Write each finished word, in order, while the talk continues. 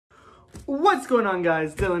What's going on,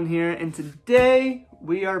 guys? Dylan here, and today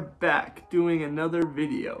we are back doing another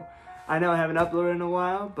video. I know I haven't uploaded in a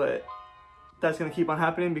while, but that's gonna keep on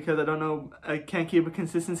happening because I can't keep a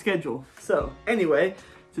consistent schedule. So anyway,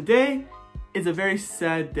 today is a very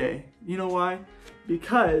sad day. You know why?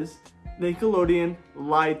 Because Nickelodeon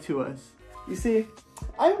lied to us. You see,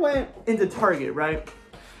 I went into Target, right?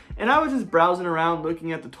 And I was just browsing around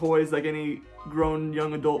looking at the toys like any grown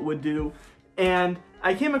young adult would do. And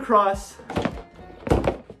I came across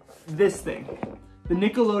this thing, the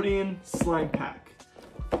Nickelodeon slime pack.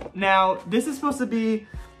 Now, this is supposed to be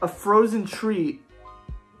a frozen treat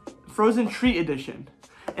edition.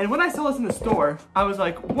 And when I saw this in the store, I was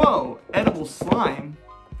like, whoa, edible slime?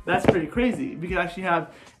 That's pretty crazy. We could actually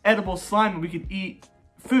have edible slime and we could eat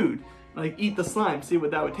food, like eat the slime, see what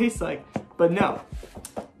that would taste like. But no,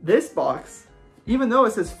 this box, even though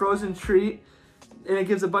it says frozen treat and it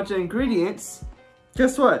gives a bunch of ingredients,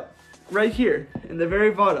 guess what? Right here in the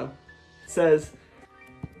very bottom says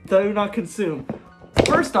do not consume.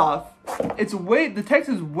 First off, the text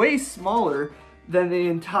is way smaller than the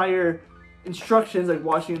entire instructions, like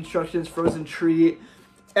washing instructions, frozen treat,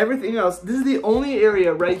 everything else. This is the only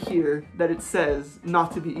area right here that it says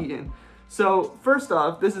not to be eaten. So first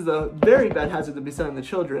off, this is a very bad hazard to be selling to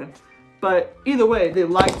children. But either way, they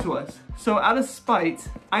lied to us. So out of spite,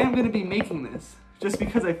 I am going to be making this just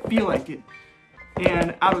because I feel like it.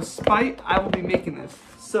 And out of spite, I will be making this.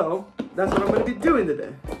 So that's what I'm going to be doing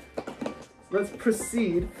today. Let's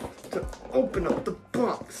proceed to open up the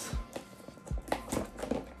box.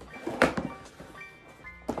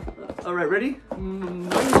 All right, ready?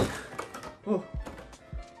 Whoa.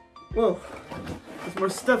 Whoa. There's more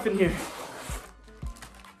stuff in here.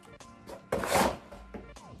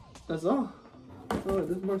 That's all. Oh,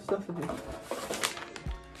 there's more stuff in here.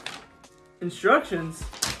 Instructions.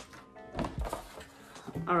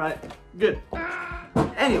 All right, good.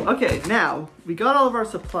 Anyway, okay, now we got all of our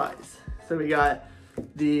supplies. So we got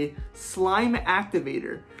the slime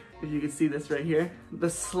activator. If you can see this right here, the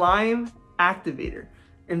slime activator.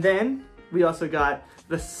 And then we also got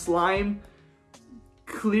the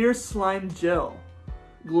clear slime gel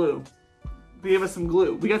glue. They gave us some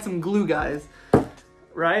glue. We got some glue, guys,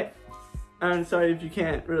 right? I'm sorry if you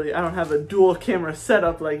can't really, I don't have a dual camera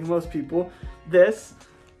setup like most people. This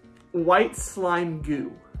white slime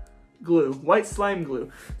glue, white slime glue.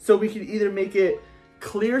 So we could either make it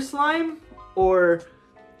clear slime or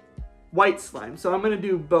white slime. So I'm gonna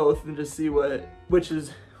do both and just see which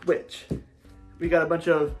is which. We got a bunch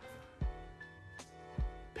of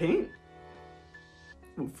paint,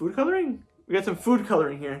 food coloring. We got some food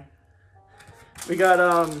coloring here. We got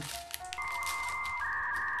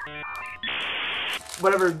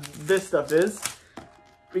whatever this stuff is.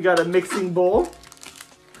 We got a mixing bowl.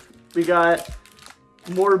 We got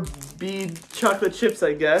more bead chocolate chips,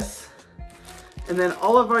 I guess. And then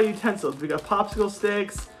all of our utensils. We got popsicle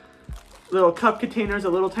sticks, little cup containers, a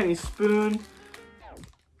little tiny spoon,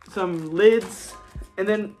 some lids, and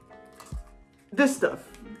then this stuff,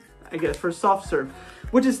 I guess, for soft serve,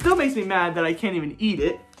 which still makes me mad that I can't even eat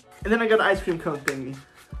it. And then I got an ice cream cone thingy,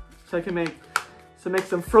 so I can make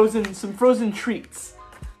some frozen treats.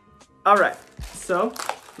 All right, so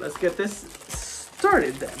let's get this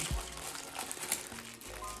started then.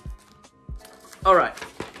 All right,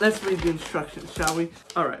 let's read the instructions, shall we?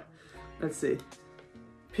 All right, let's see.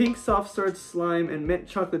 Pink soft serve slime and mint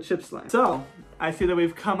chocolate chip slime. So I see that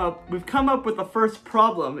we've come up with the first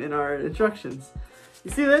problem in our instructions. You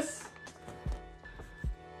see this?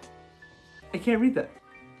 I can't read that.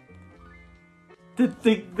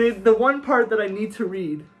 The one part that I need to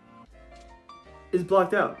read is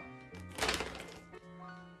blocked out.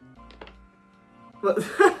 What?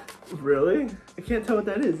 Really? I can't tell what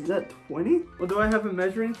that is. Is that 20? Well, do I have a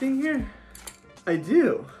measuring thing here? I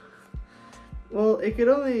do. Well,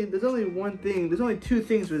 there's only one thing. There's only two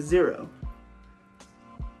things with 0.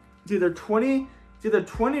 It's either 20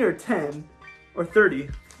 or 10 or 30.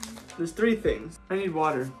 There's 3 things. I need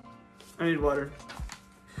water. Hang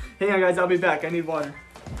on, guys, I'll be back. I need water.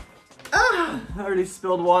 Ah! I already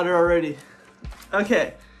spilled water already.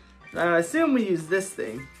 Okay, I assume we use this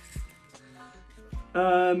thing.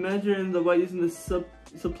 Measuring the white using the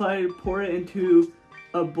supply, pour it into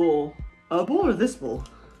a bowl. A bowl or this bowl?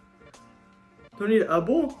 Do I need a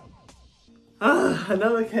bowl? Ah,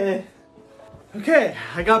 another, okay. Okay,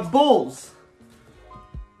 I got bowls.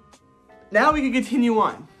 Now we can continue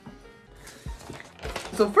on.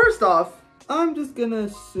 So first off, I'm just gonna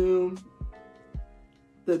assume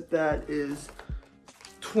that is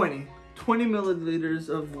 20 milliliters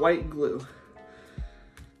of white glue.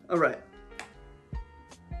 All right.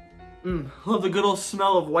 Love the good old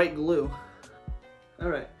smell of white glue. All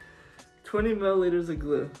right, 20 milliliters of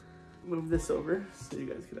glue. Move this over so you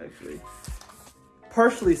guys can actually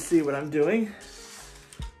partially see what I'm doing.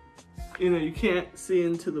 You know, you can't see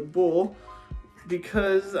into the bowl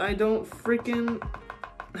because I don't freaking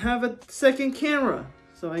have a second camera.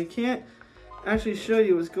 So I can't actually show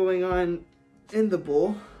you what's going on in the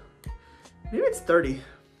bowl. Maybe it's 30.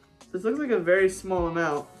 This looks like a very small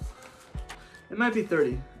amount. It might be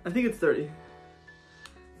 30. I think it's 30.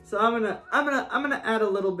 So I'm gonna add a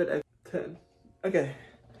little bit of 10. Okay.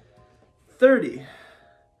 30.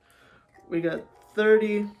 We got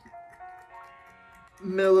 30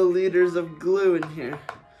 milliliters of glue in here.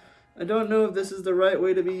 I don't know if this is the right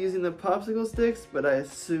way to be using the popsicle sticks, but I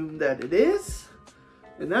assume that it is.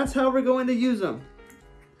 And that's how we're going to use them.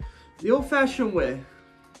 The old-fashioned way.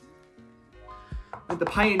 Like the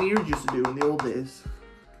pioneers used to do in the old days.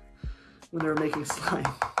 When they were making slime.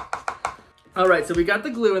 Alright, so we got the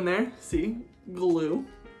glue in there. See? Glue.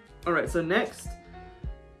 Alright, so next,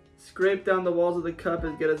 scrape down the walls of the cup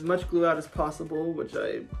and get as much glue out as possible, which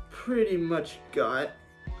I pretty much got.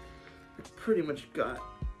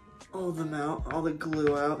 All the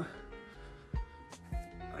glue out.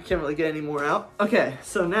 I can't really get any more out. Okay,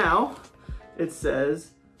 so now it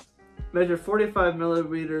says measure 45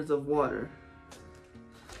 milliliters of water.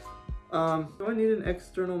 Do I need an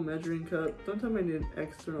external measuring cup? Don't tell me I need an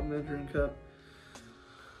external measuring cup.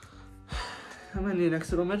 I'm gonna need an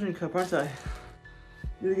external measuring cup, aren't I?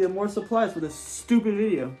 Need to get more supplies for this stupid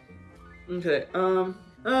video. Okay,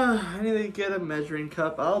 I need to get a measuring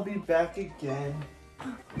cup. I'll be back again.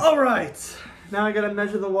 All right, now I gotta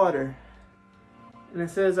measure the water. And it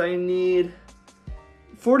says I need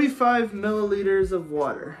 45 milliliters of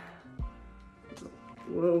water.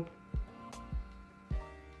 Whoa.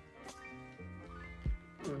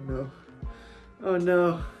 Oh no. Oh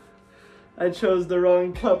no. I chose the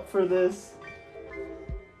wrong cup for this.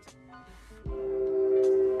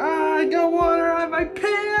 Ah, I got water on my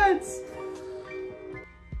pants!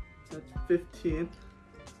 That's 15.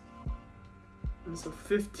 And so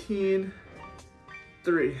 15,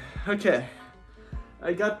 3. Okay.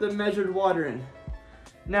 I got the measured water in.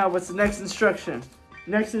 Now, what's the next instruction?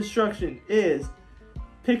 Next instruction is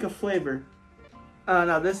pick a flavor.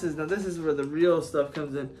 Now this is where the real stuff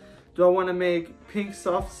comes in. Do I want to make pink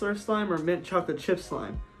soft serve slime or mint chocolate chip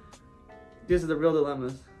slime? These are the real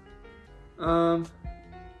dilemmas. I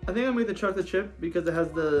think I'll make the chocolate chip because it has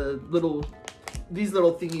the these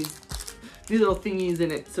little thingies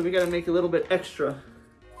in it. So we gotta make a little bit extra.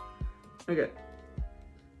 Okay.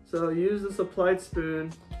 So use the supplied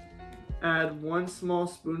spoon. Add 1 small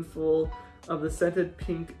spoonful of the scented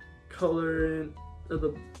pink colorant of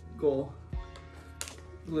the glue.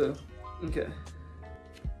 Okay.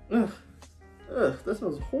 Ugh, that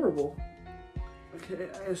smells horrible. Okay,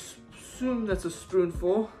 I assume that's a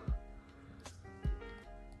spoonful.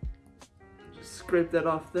 Just scrape that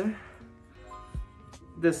off there.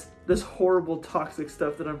 This horrible toxic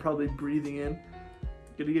stuff that I'm probably breathing in.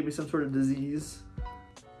 Gonna give me some sort of disease.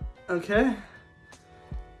 Okay.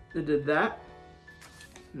 I did that.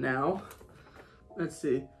 Now, let's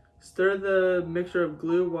see. Stir the mixture of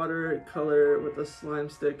glue, water, color with a slime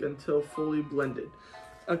stick until fully blended.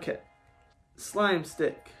 Okay, slime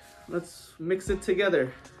stick. Let's mix it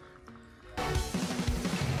together.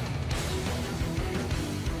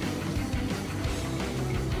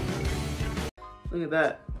 Look at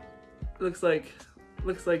that. Looks like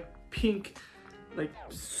pink, like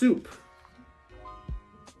soup.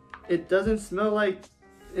 It doesn't smell like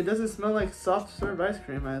soft serve ice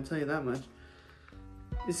cream, I'll tell you that much.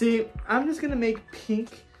 You see, I'm just gonna make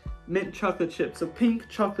pink mint chocolate chip. So pink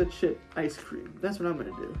chocolate chip ice cream. That's what I'm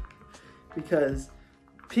gonna do. Because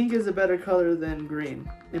pink is a better color than green,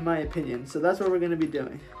 in my opinion. So that's what we're gonna be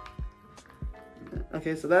doing.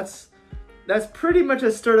 Okay, so that's pretty much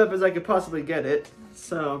as stirred up as I could possibly get it.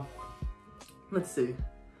 So let's see.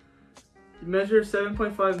 Measure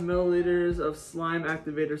 7.5 milliliters of slime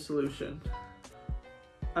activator solution.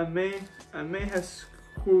 I may have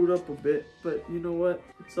screwed up a bit, but you know what?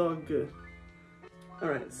 It's all good. All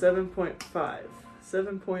right, 7.5.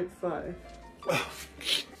 7.5.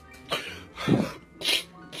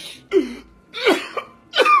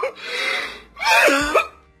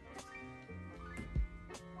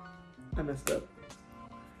 I messed up.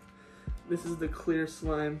 This is the clear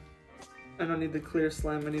slime. I don't need the clear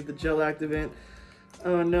slime, I need the gel activant.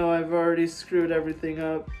 Oh no, I've already screwed everything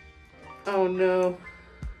up. Oh no.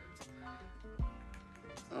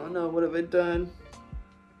 Oh no, what have I done?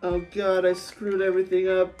 Oh god, I screwed everything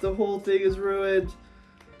up. The whole thing is ruined.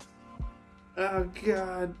 Oh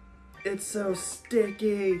god, it's so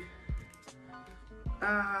sticky.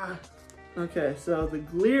 Ah. Okay, so the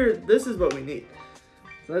clear, this is what we need.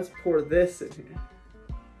 So let's pour this in here.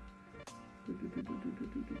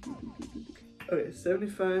 Okay,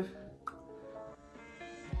 75.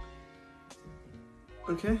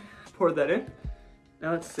 Okay, pour that in.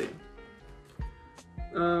 Now let's see.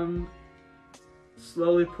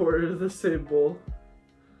 Slowly pour it into the same bowl.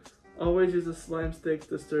 Always use a slime stick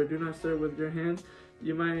to stir. Do not stir with your hand.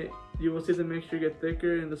 You will see the mixture get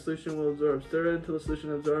thicker and the solution will absorb. Stir it until the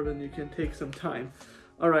solution absorbs and you can take some time.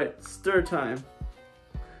 Alright, stir time.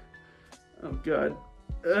 Oh god.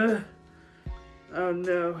 Oh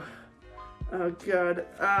no. Oh god.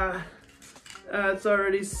 It's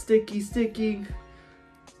already sticky.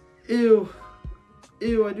 Ew.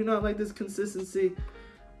 Ew, I do not like this consistency.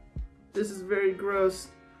 This is very gross.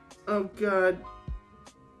 Oh god.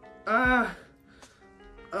 Oh.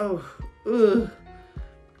 Ugh.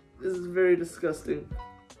 This is very disgusting.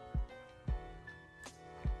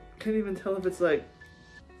 Can't even tell if it's like...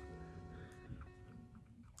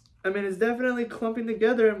 I mean, it's definitely clumping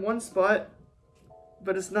together in one spot,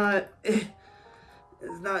 but it's not...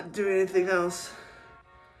 It's not doing anything else.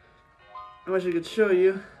 I wish I could show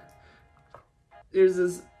you. Here's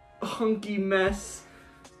this hunky mess.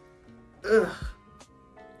 Ugh.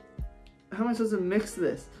 How am I supposed to mix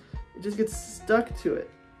this? It just gets stuck to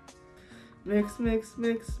it. Mix.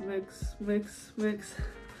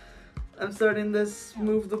 I'm starting this,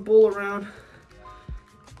 move the bowl around.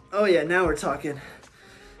 Oh yeah, now we're talking.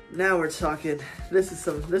 Now we're talking. This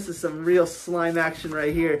is some real slime action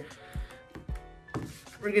right here.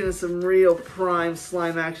 We're getting some real prime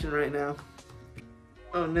slime action right now.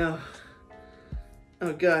 Oh no.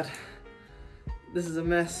 Oh god. This is a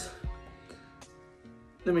mess.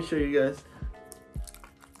 Let me show you guys.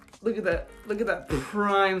 Look at that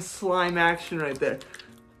prime slime action right there.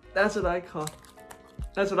 That's what I call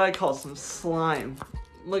some slime.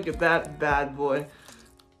 Look at that bad boy.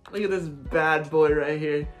 Look at this bad boy right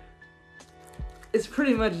here. It's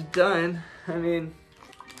pretty much done. I mean,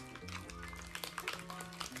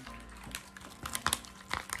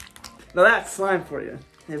 now that's slime for you.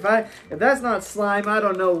 If that's not slime, I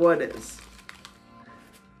don't know what is.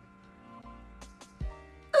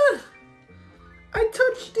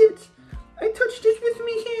 I touched it with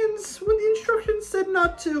me hands when the instructions said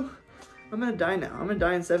not to. I'm gonna die now. I'm gonna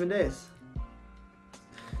die in 7 days.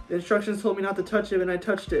 The instructions told me not to touch it and I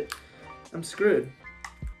touched it. I'm screwed.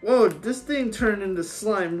 Whoa, this thing turned into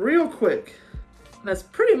slime real quick. That's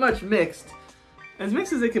pretty much mixed. As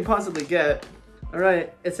mixed as it can possibly get.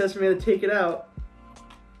 Alright, it says for me to take it out.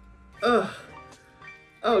 Ugh.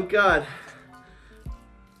 Oh god.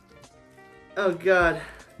 Oh god.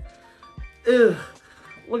 Ugh.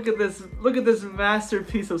 Look at this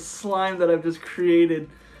masterpiece of slime that I've just created.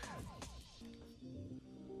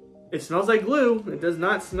 It smells like glue. It does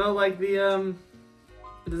not smell like the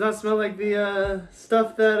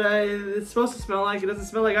stuff that it's supposed to smell like. It doesn't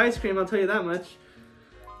smell like ice cream, I'll tell you that much.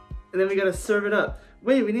 And then we gotta serve it up.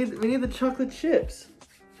 Wait, we need the chocolate chips.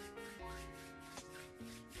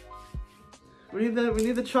 We need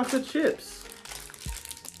the chocolate chips.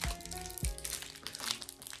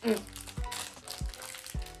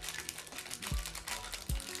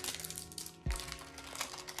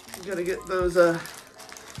 Gotta get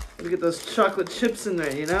those chocolate chips in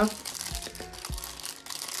there, you know?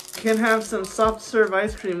 Can't have some soft serve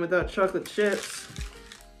ice cream without chocolate chips.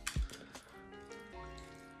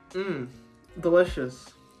 Mmm,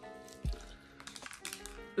 delicious.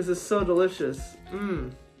 This is so delicious.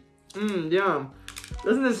 Mmm, yum.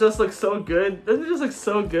 Doesn't this just look so good? Doesn't it just look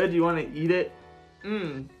so good you want to eat it?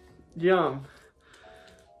 Mmm, yum.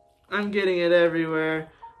 I'm getting it everywhere.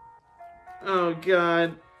 Oh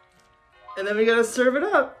god. And then we gotta serve it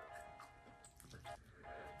up.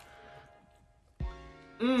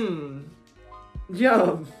 Mmm.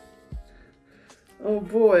 Yum. Oh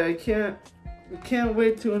boy, I can't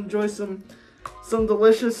wait to enjoy some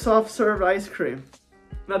delicious soft serve ice cream.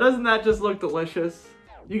 Now doesn't that just look delicious?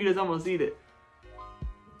 You can just almost eat it.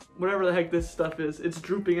 Whatever the heck this stuff is, it's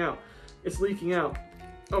drooping out. It's leaking out.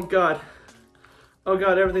 Oh god. Oh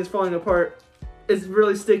god, everything's falling apart. It's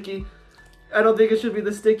really sticky. I don't think it should be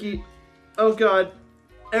this sticky. Oh god,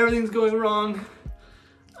 everything's going wrong.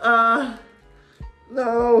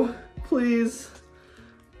 No, please.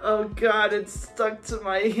 Oh god, it's stuck to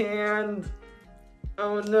my hand.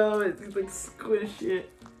 Oh no, it's like squish it.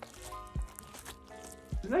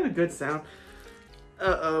 Isn't that a good sound?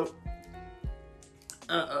 Uh-oh.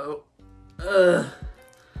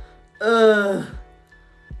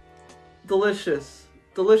 Delicious.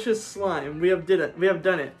 Delicious slime. We have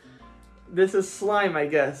done it. This is slime, I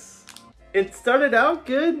guess. It started out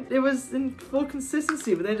good. It was in full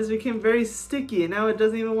consistency, but then it just became very sticky, and now it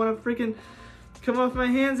doesn't even want to freaking come off my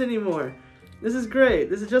hands anymore. This is great.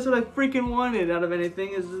 This is just what I freaking wanted out of anything,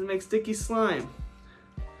 is to make sticky slime.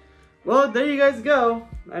 Well, there you guys go.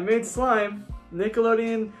 I made slime.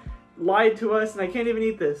 Nickelodeon lied to us, and I can't even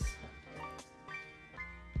eat this.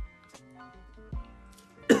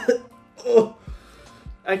 Oh,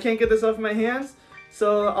 I can't get this off my hands,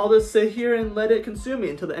 so I'll just sit here and let it consume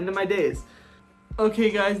me until the end of my days.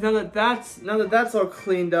 Okay guys, now that that's all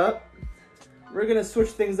cleaned up, we're gonna switch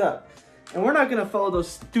things up. And we're not gonna follow those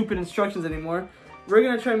stupid instructions anymore. We're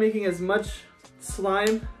gonna try making as much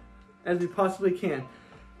slime as we possibly can.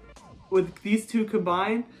 With these two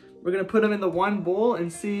combined, we're gonna put them in the one bowl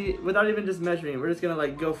and see, without even just measuring, we're just gonna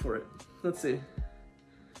like go for it. Let's see.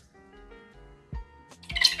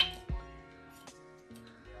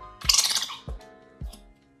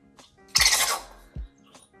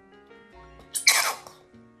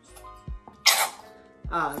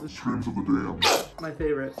 Ah, the screams of the dam. My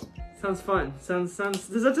favorite. Sounds fun. Sounds.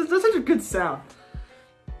 That's such a good sound.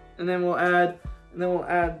 And then we'll add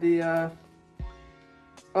the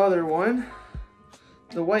other one,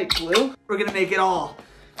 the white glue. We're gonna make it all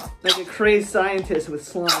like a crazy scientist with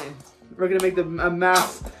slime. We're gonna make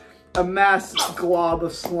a mass glob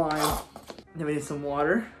of slime. Then we need some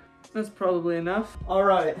water. That's probably enough. All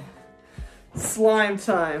right, slime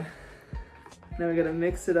time. Now we gotta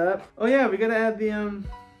mix it up. Oh yeah, we gotta add the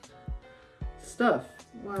stuff.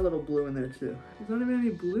 Want a little blue in there too. There's not even any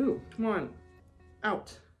blue. Come on,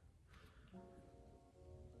 out.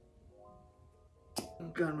 Oh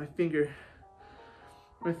God, my finger.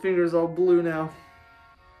 My finger's all blue now.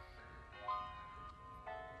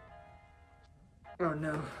 Oh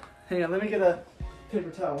no. Hang on, let me get a paper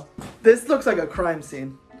towel. This looks like a crime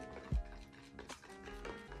scene.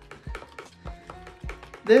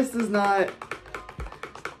 This does not...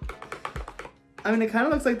 I mean, it kind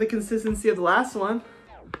of looks like the consistency of the last one.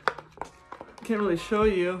 Can't really show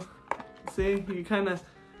you. See, you can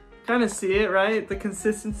kind of see it, right? The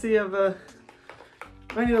consistency of a...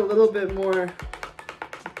 Might need a little bit more.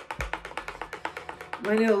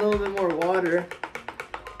 Might need a little bit more water.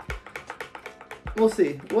 We'll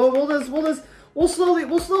see. We'll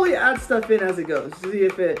slowly add stuff in as it goes.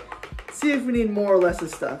 See if we need more or less of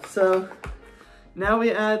stuff. So now we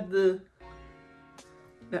add the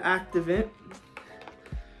activant.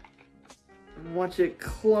 And watch it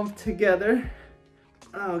clump together.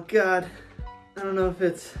 Oh God, I don't know if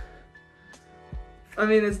it's. I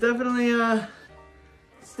mean, it's definitely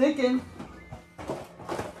sticking.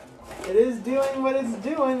 It is doing what it's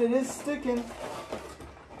doing. It is sticking.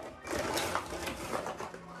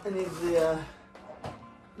 I need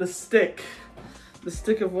the stick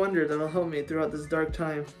of wonder that'll help me throughout this dark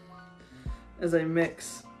time as I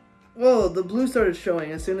mix. Whoa, the blue started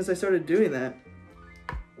showing as soon as I started doing that.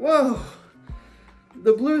 Whoa,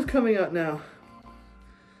 the blue's coming out now.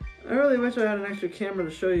 I really wish I had an extra camera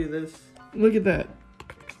to show you this. Look at that.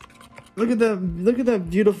 Look at that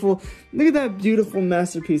beautiful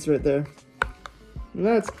masterpiece right there.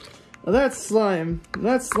 That's slime.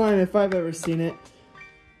 That's slime if I've ever seen it.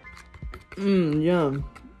 Mmm, yum.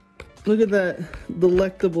 Look at that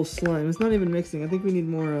delectable slime. It's not even mixing. I think we need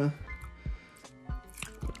more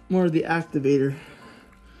of the activator.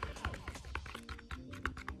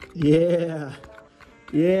 Yeah.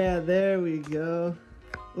 Yeah, there we go.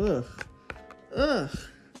 Ugh. Ugh.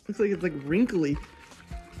 Looks like it's like wrinkly.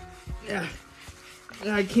 Yeah.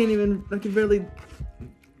 I can barely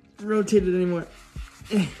rotate it anymore.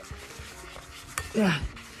 Yeah.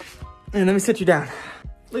 And let me set you down.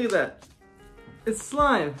 Look at that. It's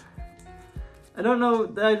slime. I don't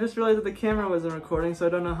know, I just realized that the camera wasn't recording, so I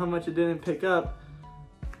don't know how much it didn't pick up.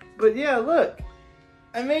 But yeah, look.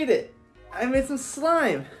 I made it. I made some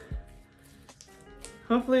slime.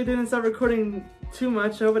 Hopefully it didn't stop recording too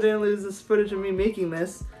much. I hope I didn't lose this footage of me making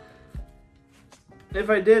this. If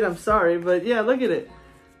I did, I'm sorry, but yeah, look at it.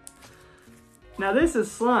 Now this is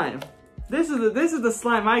slime. This is the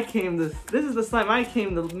slime I came to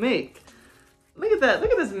make. Look at that.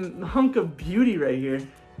 Look at this hunk of beauty right here.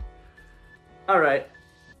 All right.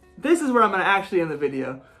 This is where I'm going to actually end the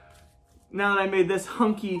video. Now that I made this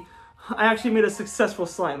hunky, I actually made a successful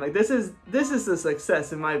slime. Like this is a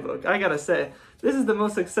success in my book. I got to say, this is the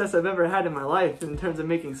most success I've ever had in my life in terms of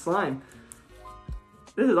making slime.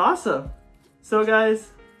 This is awesome. So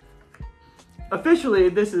guys, officially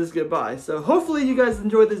this is goodbye. So hopefully you guys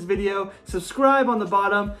enjoyed this video. Subscribe on the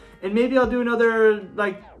bottom, and maybe I'll do another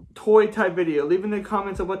like toy type video. Leave in the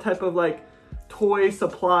comments of what type of like toy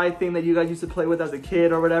supply thing that you guys used to play with as a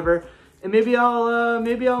kid or whatever, and maybe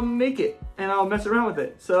I'll make it and I'll mess around with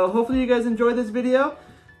it. So hopefully you guys enjoyed this video.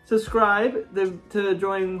 Subscribe to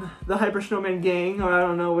join the Hyper Snowman gang, or I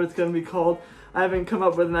don't know what it's gonna be called. I haven't come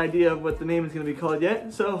up with an idea of what the name is gonna be called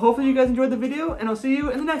yet. So hopefully you guys enjoyed the video, and I'll see you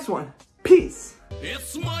in the next one. Peace.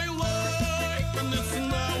 It's my life.